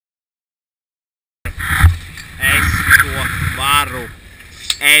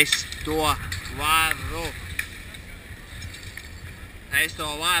Es to varu. Es to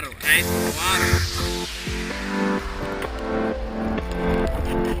varu. Es to varu.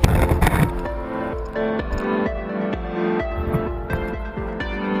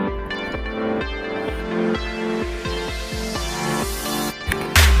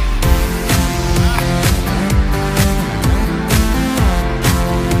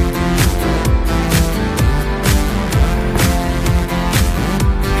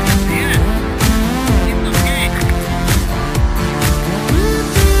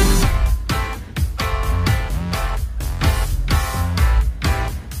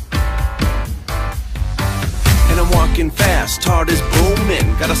 Fast, heart is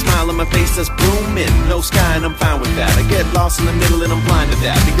booming. Got a smile on my face that's blooming. No sky and I'm fine with that. I get lost in the middle and I'm blind to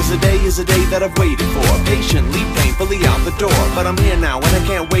that. Because today is a day that I've waited for. Patiently, painfully out the door. But I'm here now and I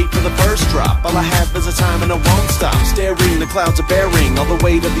can't wait for the first drop. All I have is a time and I won't stop. Staring, the clouds are bearing all the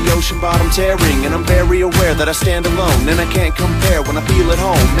weight of the ocean bottom tearing. And I'm very aware that I stand alone and I can't compare when I feel at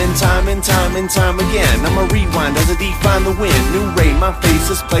home. In time again, I'ma rewind as I define the wind. New rain, my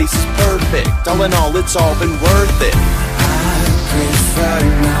face, this place is perfect. All in all, it's all been worth it. I prefer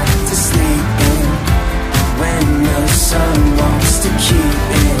not to sleep in when the sun wants to keep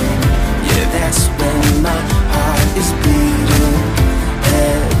in. Yeah, that's when my heart is beating.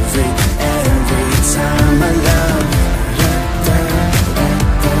 Every time I love.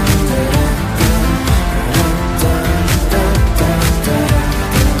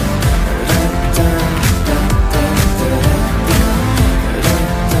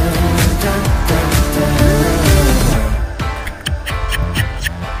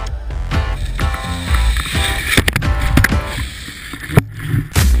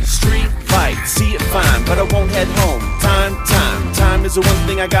 See it fine, but I won't head home. Time is the one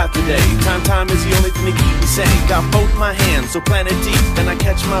thing I got today. Time is the only thing that keeps me sane. Got both my hands so planted deep, then I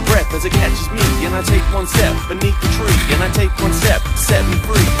catch my breath as it catches me. And I take one step beneath the tree, and I take one step to set me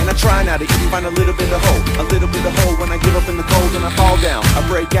free. And I try now to even find a little bit of hope, when I give up in the cold and I fall down. I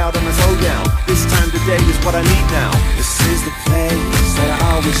break out and I slow down. This time today is what I need now. This is the place that I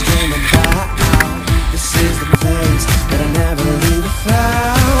always dream about. This is the place that I never leave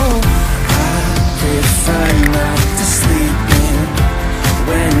without. Prefer not to sleep in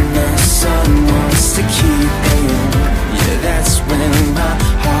when the sun wants to keep in. Yeah, that's when my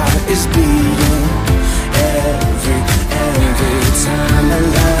heart is beating. Every time I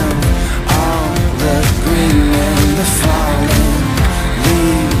love all the green and the falling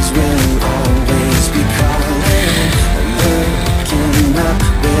leaves will always be calling. Looking up,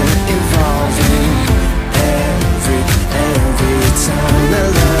 we're evolving. Every time I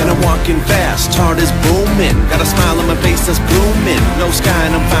love. And I'm walking fast, heart is booming. Got a smile on my face that's blooming. No sky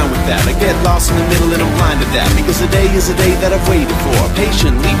and I'm fine with that. I get lost in the middle and I'm blind to that. Because today is a day that I've waited for.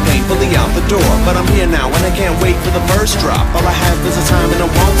 Patiently, painfully out the door. But I'm here now and I can't wait for the first drop. All I have is a time and I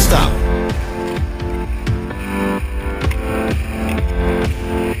won't stop.